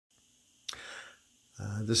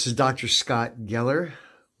This is Dr. Scott Geller,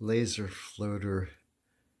 laser floater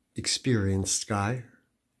experienced guy.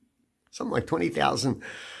 Something like 20,000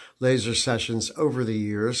 laser sessions over the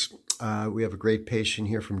years. We have a great patient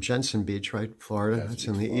here from Jensen Beach, right? Florida. That's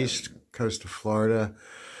in the Florida. east coast of Florida,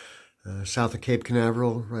 south of Cape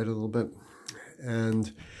Canaveral, right a little bit.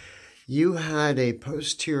 And you had a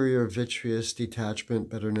posterior vitreous detachment,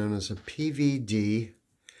 better known as a PVD.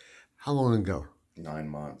 How long ago? 9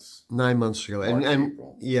 months. 9 months ago. March, and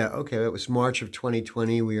April. Yeah, okay, it was March of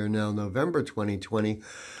 2020. We are now November 2020.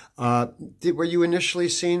 Were you initially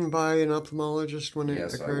seen by an ophthalmologist when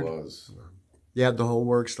it occurred? Yes, I was. You had the whole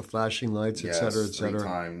works, the flashing lights, Yes, et cetera. 3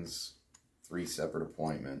 times, 3 separate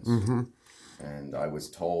appointments. Mm-hmm. And I was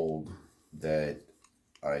told that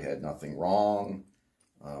I had nothing wrong.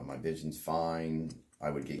 My vision's fine.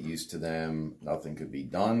 I would get used to them. Nothing could be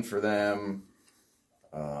done for them.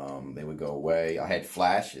 They would go away. I had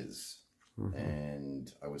flashes,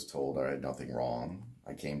 and I was told I had nothing wrong.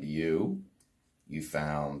 I came to you. You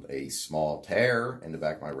found a small tear in the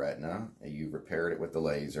back of my retina, and you repaired it with the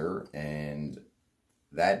laser, and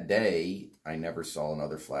that day, I never saw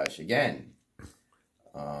another flash again.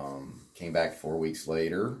 Came back 4 weeks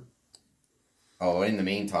later. Oh, in the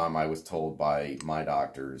meantime, I was told by my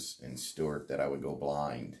doctors in Stewart that I would go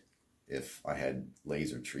blind if I had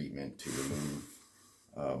laser treatment to remove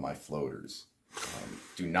my floaters.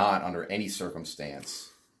 Do not, under any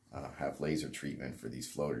circumstance, have laser treatment for these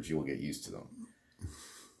floaters. You will get used to them.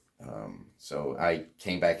 So I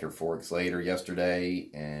came back here 4 weeks later yesterday,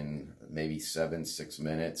 and maybe 6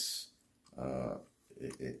 minutes,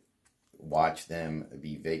 watch them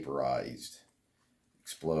be vaporized,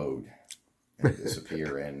 explode, and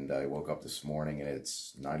disappear. And I woke up this morning and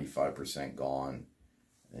it's 95% gone.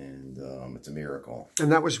 And it's a miracle. And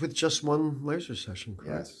that was with just one laser session,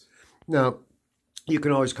 correct? Yes. Now, you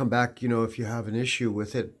can always come back, if you have an issue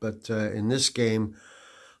with it. But in this game,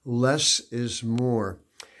 less is more.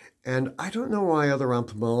 And I don't know why other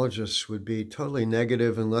ophthalmologists would be totally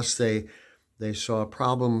negative unless they saw a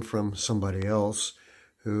problem from somebody else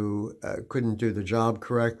who couldn't do the job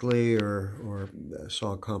correctly or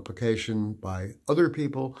saw a complication by other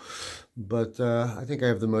people. But I think I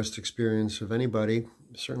have the most experience of anybody,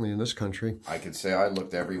 certainly in this country. I could say I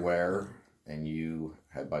looked everywhere, and you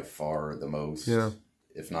had by far the most,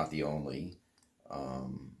 if not the only.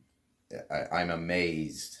 I'm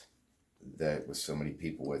amazed that with so many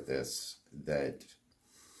people with this, that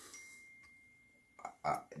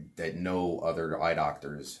no other eye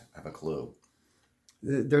doctors have a clue.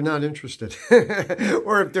 They're not interested,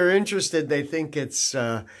 or if they're interested, they think it's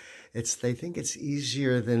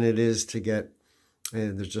easier than it is to get.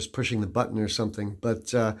 They're just pushing the button or something. But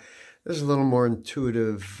there's a little more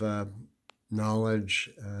intuitive knowledge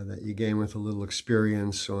that you gain with a little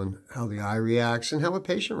experience on how the eye reacts and how a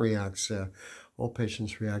patient reacts. All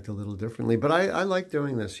patients react a little differently, but I like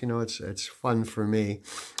doing this. It's fun for me.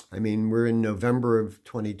 I mean, we're in November of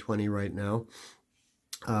 2020 right now.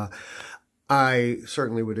 I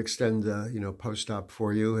certainly would extend, post-op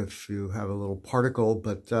for you if you have a little particle,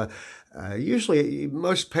 but usually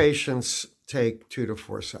most patients take 2 to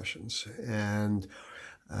 4 sessions. And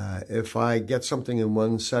if I get something in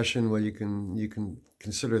one session, well, you can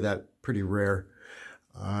consider that pretty rare.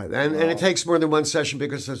 And it takes more than one session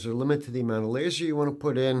because there's a limit to the amount of laser you want to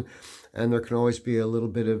put in, and there can always be a little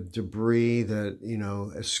bit of debris that,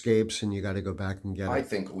 escapes, and you got to go back and get it. I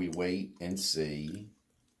think we wait and see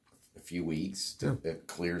a few weeks till it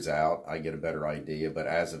clears out. I get a better idea, but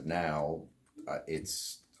as of now,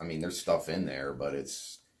 there's stuff in there, but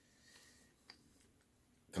it's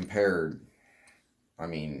compared.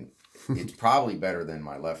 It's probably better than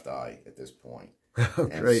my left eye at this point.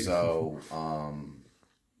 And Great. So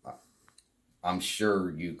I'm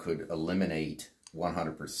sure you could eliminate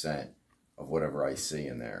 100% of whatever I see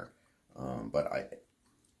in there, but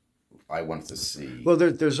I want to see. Well,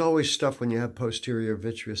 there's always stuff when you have posterior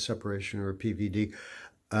vitreous separation or a PVD,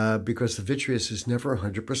 because the vitreous is never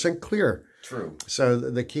 100% clear. True. So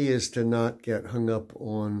the key is to not get hung up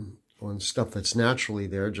on stuff that's naturally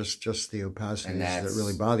there, just the opacities that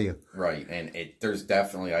really bother you. Right, and there's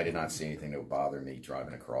definitely, I did not see anything that would bother me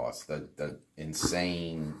driving across. The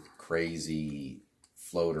insane, crazy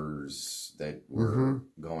floaters that were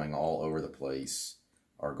going all over the place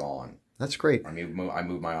are gone. That's great. I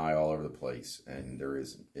move my eye all over the place, and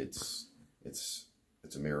it's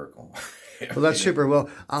a miracle. Well, that's super. Well,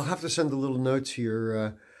 I'll have to send a little note to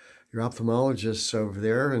your ophthalmologists over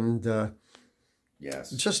there, and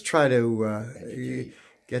yes, just try to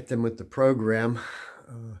get them with the program.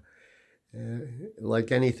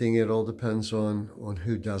 Like anything, it all depends on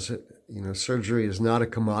who does it. You know, surgery is not a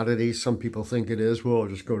commodity. Some people think it is. Well,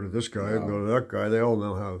 just go to this guy and go to that guy. They all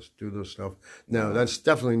know how to do this stuff. No, that's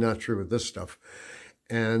definitely not true with this stuff.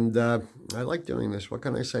 And I like doing this. What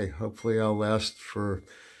can I say? Hopefully I'll last for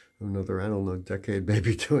another, I don't know, decade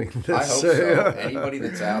maybe doing this. I hope so. Anybody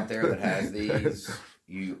that's out there that has these,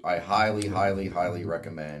 I highly, highly, highly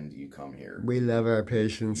recommend you come here. We love our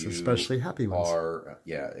patients, especially happy ones.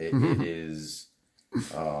 It is,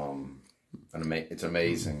 it's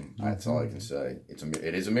amazing. That's all I can say.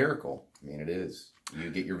 It is a miracle. I mean, it is. You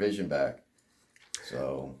get your vision back.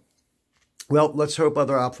 So, well, let's hope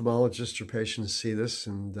other ophthalmologists or patients see this,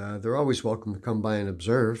 and they're always welcome to come by and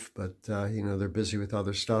observe. But you know, they're busy with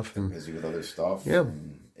other stuff. And yeah,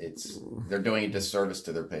 and they're doing a disservice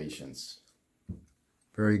to their patients.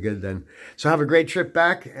 Very good then. So have a great trip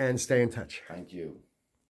back and stay in touch. Thank you.